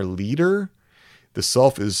inner leader. The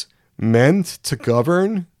self is meant to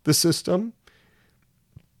govern the system.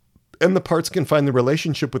 And the parts can find the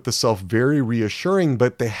relationship with the self very reassuring,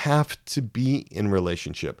 but they have to be in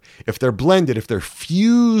relationship. If they're blended, if they're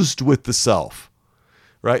fused with the self,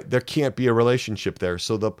 right, there can't be a relationship there.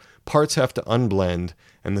 So the parts have to unblend,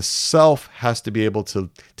 and the self has to be able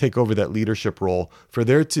to take over that leadership role for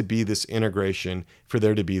there to be this integration, for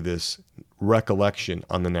there to be this recollection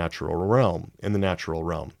on the natural realm, in the natural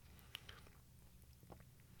realm.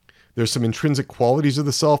 There's some intrinsic qualities of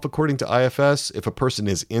the self according to IFS. If a person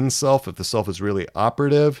is in self, if the self is really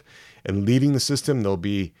operative and leading the system, there'll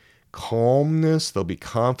be calmness, there'll be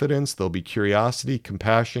confidence, there'll be curiosity,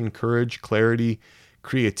 compassion, courage, clarity,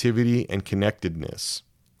 creativity, and connectedness,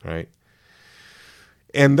 right?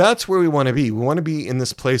 And that's where we want to be. We want to be in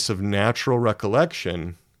this place of natural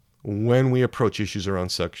recollection when we approach issues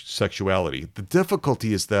around sexuality. The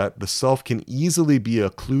difficulty is that the self can easily be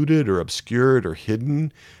occluded or obscured or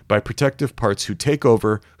hidden by protective parts who take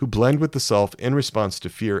over, who blend with the self in response to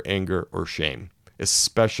fear, anger, or shame,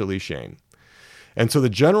 especially shame. And so the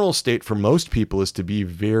general state for most people is to be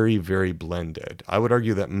very, very blended. I would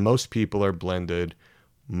argue that most people are blended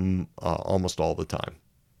almost all the time.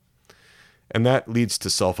 And that leads to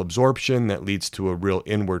self-absorption, that leads to a real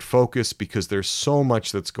inward focus because there's so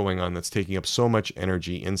much that's going on that's taking up so much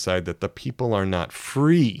energy inside that the people are not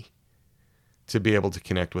free to be able to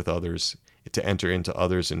connect with others, to enter into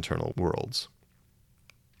others' internal worlds.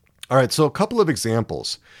 All right, so a couple of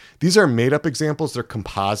examples These are made-up examples. They're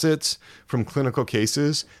composites from clinical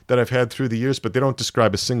cases that I've had through the years, but they don't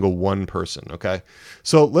describe a single one person, okay?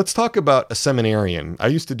 So let's talk about a seminarian. I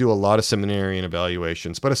used to do a lot of seminarian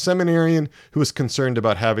evaluations, but a seminarian who was concerned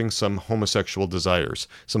about having some homosexual desires,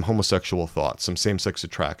 some homosexual thoughts, some same-sex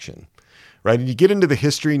attraction. Right? And you get into the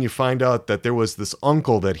history and you find out that there was this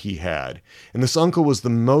uncle that he had. And this uncle was the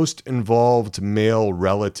most involved male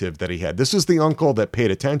relative that he had. This is the uncle that paid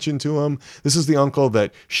attention to him. This is the uncle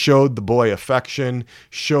that showed the boy affection,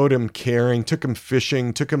 showed him caring, took him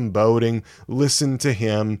fishing, took him boating, listened to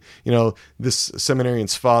him. You know, this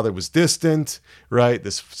seminarian's father was distant, right?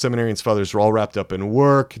 This seminarian's fathers were all wrapped up in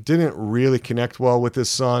work, didn't really connect well with his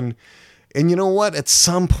son. And you know what? At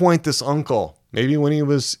some point, this uncle, maybe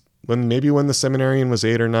when the seminarian was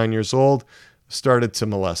 8 or 9 years old, started to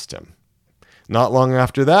molest him. Not long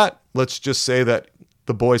after that, let's just say that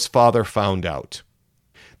the boy's father found out.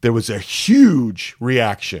 There was a huge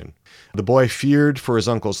reaction. The boy feared for his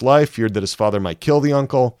uncle's life, feared that his father might kill the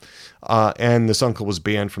uncle, and this uncle was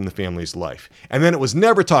banned from the family's life. And then it was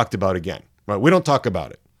never talked about again. Right? We don't talk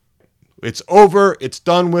about it. It's over. It's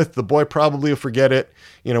done with. The boy probably will forget it.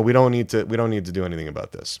 You know, we don't need to do anything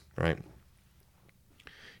about this, right?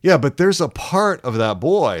 Yeah, but there's a part of that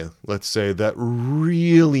boy, let's say, that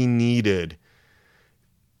really needed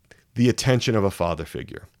the attention of a father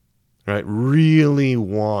figure, right? Really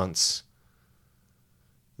wants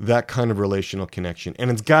that kind of relational connection. And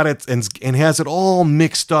it's got it and has it all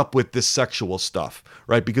mixed up with this sexual stuff,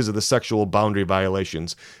 right? Because of the sexual boundary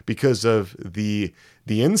violations, because of the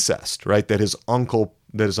incest, right? That his uncle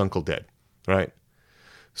did, right?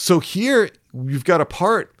 So here you've got a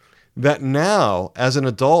part that now, as an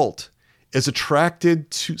adult, is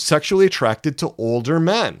sexually attracted to older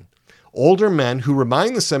men who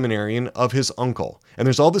remind the seminarian of his uncle. And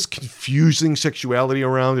there's all this confusing sexuality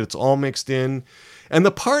around it. It's all mixed in. And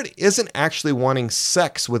the part isn't actually wanting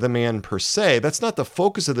sex with a man per se. That's not the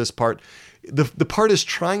focus of this part. The part is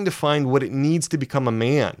trying to find what it needs to become a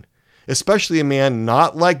man. Especially a man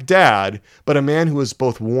not like dad, but a man who is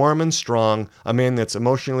both warm and strong, a man that's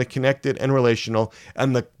emotionally connected and relational.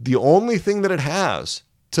 And the only thing that it has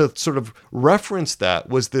to sort of reference that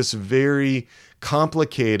was this very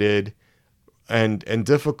complicated and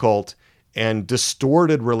difficult and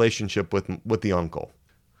distorted relationship with the uncle.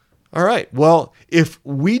 All right, well, if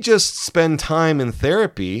we just spend time in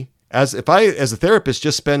therapy, if I, as a therapist,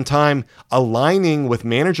 just spend time aligning with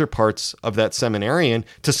manager parts of that seminarian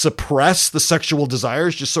to suppress the sexual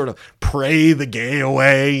desires, just sort of pray the gay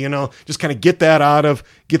away, just kind of get that out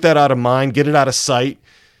of mind, get it out of sight.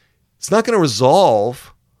 It's not going to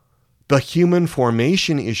resolve the human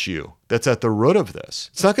formation issue that's at the root of this.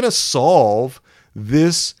 It's not going to solve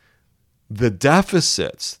the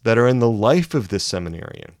deficits that are in the life of this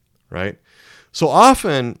seminarian, right? So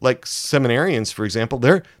often, like seminarians, for example,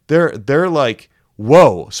 they're like,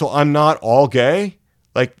 whoa, so I'm not all gay?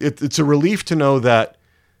 Like it's a relief to know that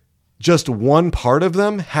just one part of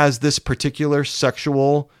them has this particular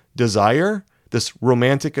sexual desire, this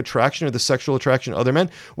romantic attraction or the sexual attraction to other men,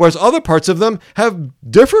 whereas other parts of them have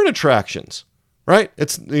different attractions, right?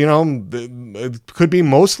 It could be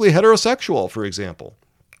mostly heterosexual, for example.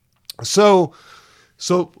 So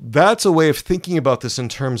that's a way of thinking about this in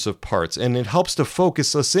terms of parts, and it helps to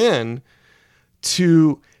focus us in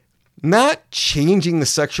to not changing the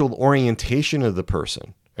sexual orientation of the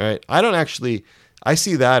person, right? I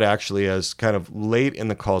see that actually as kind of late in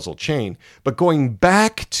the causal chain, but going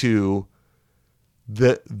back to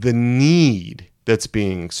the need that's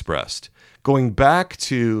being expressed, going back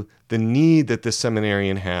to the need that this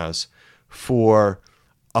seminarian has for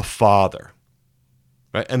a father.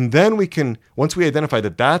 Right? And then once we identify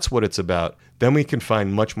that that's what it's about, then we can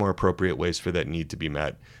find much more appropriate ways for that need to be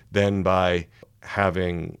met than by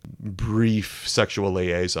having brief sexual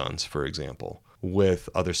liaisons, for example, with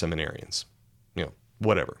other seminarians.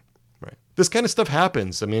 Whatever. Right? This kind of stuff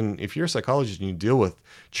happens. I mean, if you're a psychologist and you deal with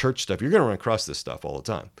church stuff, you're going to run across this stuff all the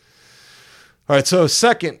time. All right, so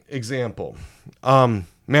second example,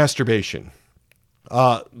 masturbation.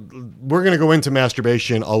 We're going to go into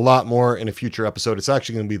masturbation a lot more in a future episode. It's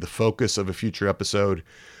actually going to be the focus of a future episode.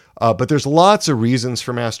 But there's lots of reasons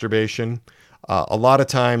for masturbation. A lot of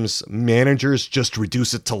times managers just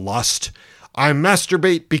reduce it to lust. I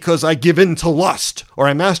masturbate because I give in to lust, or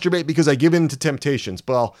I masturbate because I give in to temptations.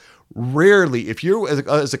 Well, rarely, if you're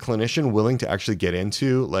as a clinician willing to actually get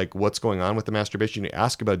into like what's going on with the masturbation, you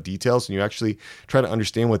ask about details and you actually try to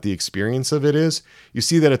understand what the experience of it is, you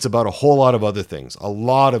see that it's about a whole lot of other things, a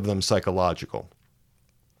lot of them psychological.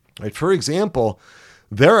 Right? For example,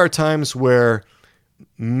 there are times where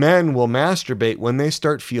men will masturbate when they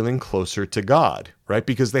start feeling closer to God, right?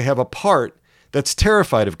 Because they have a part that's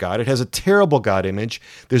terrified of God. It has a terrible God image.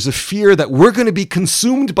 There's a fear that we're going to be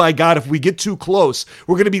consumed by God if we get too close.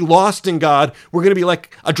 We're going to be lost in God. We're going to be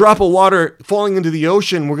like a drop of water falling into the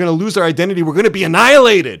ocean. We're going to lose our identity. We're going to be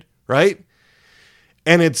annihilated, right?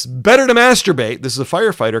 And it's better to masturbate. This is a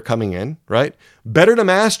firefighter coming in, right? Better to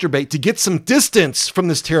masturbate to get some distance from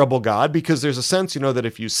this terrible God, because there's a sense, that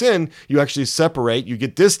if you sin, you actually separate, you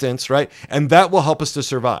get distance, right? And that will help us to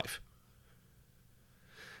survive.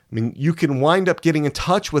 I mean, you can wind up getting in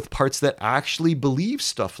touch with parts that actually believe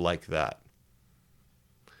stuff like that.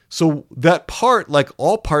 So that part, like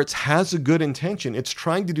all parts, has a good intention. It's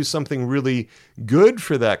trying to do something really good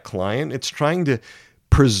for that client. It's trying to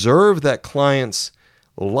preserve that client's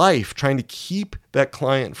life, trying to keep that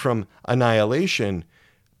client from annihilation.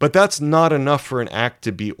 But that's not enough for an act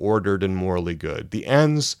to be ordered and morally good. The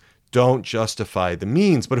ends don't justify the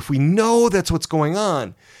means. But if we know that's what's going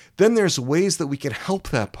on, then there's ways that we can help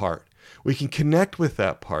that part. We can connect with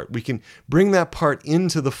that part. We can bring that part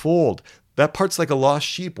into the fold. That part's like a lost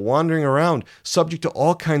sheep wandering around, subject to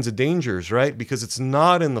all kinds of dangers, right? Because it's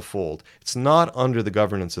not in the fold. It's not under the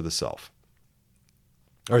governance of the self.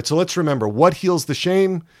 All right, so let's remember, what heals the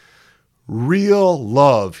shame? Real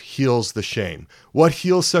love heals the shame. What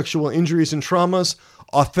heals sexual injuries and traumas?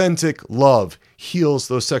 Authentic love heals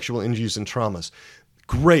those sexual injuries and traumas.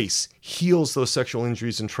 Grace heals those sexual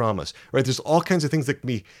injuries and traumas, right? There's all kinds of things that can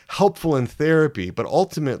be helpful in therapy, but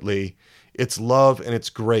ultimately it's love and it's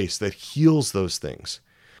grace that heals those things.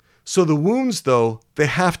 So the wounds, though, they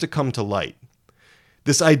have to come to light.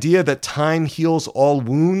 This idea that time heals all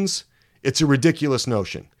wounds, it's a ridiculous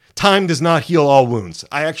notion. Time does not heal all wounds.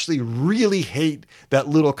 I actually really hate that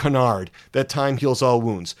little canard that time heals all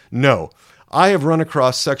wounds. No. I have run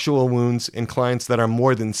across sexual wounds in clients that are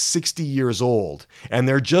more than 60 years old, and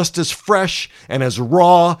they're just as fresh and as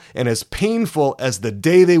raw and as painful as the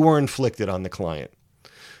day they were inflicted on the client.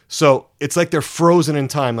 So it's like they're frozen in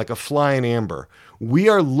time, like a fly in amber. We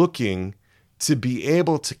are looking to be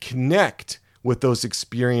able to connect with those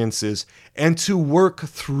experiences and to work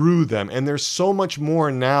through them. And there's so much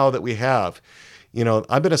more now that we have.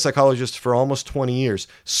 I've been a psychologist for almost 20 years.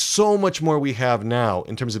 So much more we have now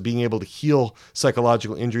in terms of being able to heal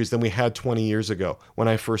psychological injuries than we had 20 years ago when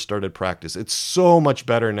I first started practice. It's so much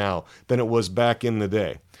better now than it was back in the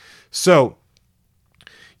day. So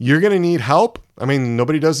you're going to need help. I mean,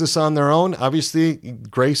 nobody does this on their own. Obviously,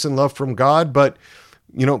 grace and love from God. But,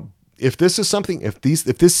 if this is something, if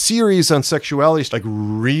this series on sexuality is like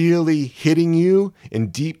really hitting you in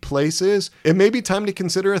deep places, it may be time to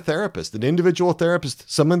consider a therapist, an individual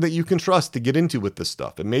therapist, someone that you can trust to get into with this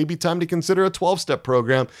stuff. It may be time to consider a 12-step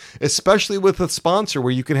program, especially with a sponsor where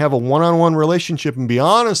you can have a one-on-one relationship and be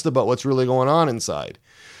honest about what's really going on inside.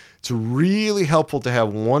 It's really helpful to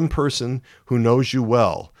have one person who knows you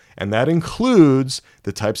well, and that includes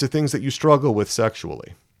the types of things that you struggle with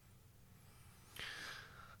sexually.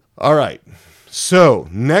 All right, so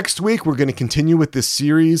next week we're going to continue with this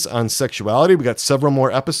series on sexuality. We got several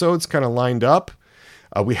more episodes kind of lined up.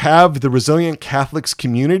 We have the Resilient Catholics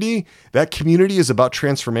community. That community is about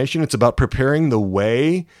transformation. It's about preparing the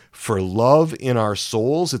way for love in our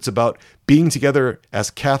souls. It's about being together as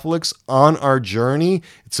Catholics on our journey.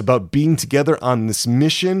 It's about being together on this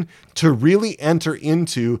mission to really enter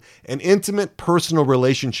into an intimate personal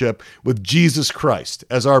relationship with Jesus Christ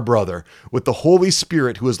as our brother, with the Holy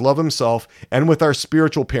Spirit who is love himself, and with our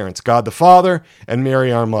spiritual parents, God the Father and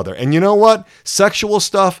Mary our mother. And you know what? Sexual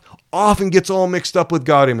stuff often gets all mixed up with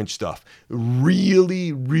God image stuff.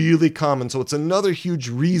 Really, really common. So it's another huge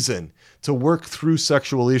reason to work through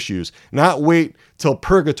sexual issues. Not wait till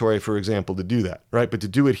purgatory, for example, to do that, right? But to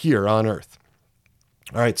do it here on earth.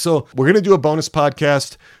 All right, so we're going to do a bonus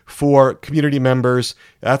podcast for community members.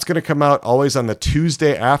 That's going to come out always on the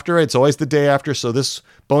Tuesday after. It's always the day after. So this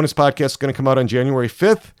bonus podcast is going to come out on January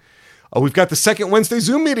 5th. We've got the second Wednesday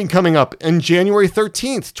Zoom meeting coming up on January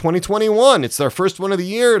 13th, 2021. It's our first one of the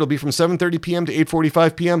year. It'll be from 7:30 p.m. to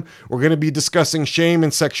 8:45 p.m. We're going to be discussing shame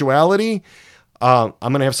and sexuality. I'm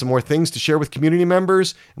going to have some more things to share with community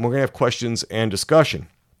members, and we're going to have questions and discussion.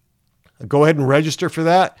 Go ahead and register for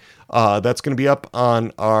that. That's going to be up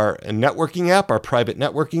on our networking app, our private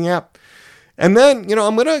networking app. And then,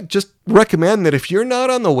 I'm going to just recommend that if you're not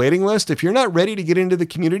on the waiting list, if you're not ready to get into the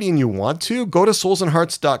community and you want to, go to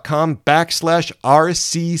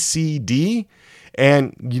soulsandhearts.com/RCCD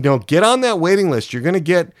and, get on that waiting list. You're going to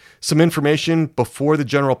get some information before the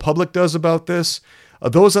general public does about this.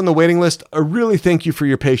 Those on the waiting list, I really thank you for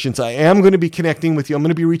your patience. I am going to be connecting with you. I'm going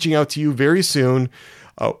to be reaching out to you very soon.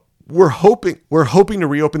 we're hoping to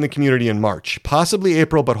reopen the community in March, possibly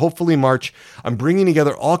April, but hopefully March. I'm bringing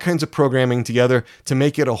together all kinds of programming together to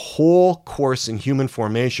make it a whole course in human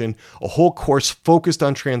formation, a whole course focused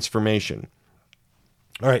on transformation.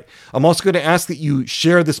 All right. I'm also going to ask that you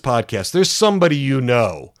share this podcast. There's somebody you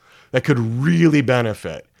know that could really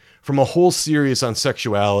benefit from a whole series on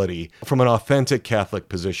sexuality from an authentic Catholic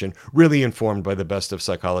position, really informed by the best of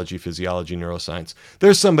psychology, physiology, neuroscience.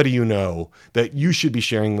 There's somebody you know that you should be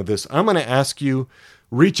sharing with this. I'm going to ask you,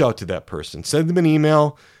 reach out to that person. Send them an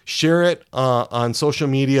email, share it on social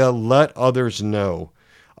media, let others know.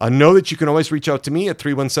 Know that you can always reach out to me at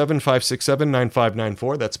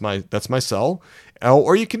 317-567-9594. That's my cell.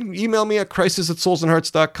 Or you can email me at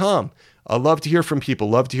crisis@soulsandhearts.com. I love to hear from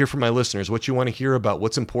people, love to hear from my listeners, what you want to hear about,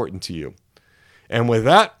 what's important to you. And with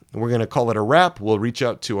that, we're going to call it a wrap. We'll reach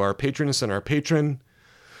out to our patroness and our patron,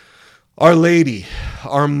 Our Lady,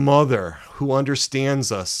 our Mother, who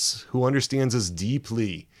understands us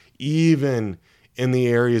deeply, even in the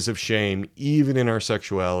areas of shame, even in our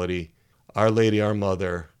sexuality. Our Lady, our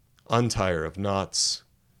Mother, untire of knots,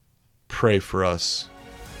 pray for us.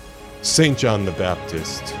 St. John the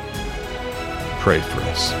Baptist, pray for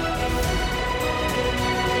us.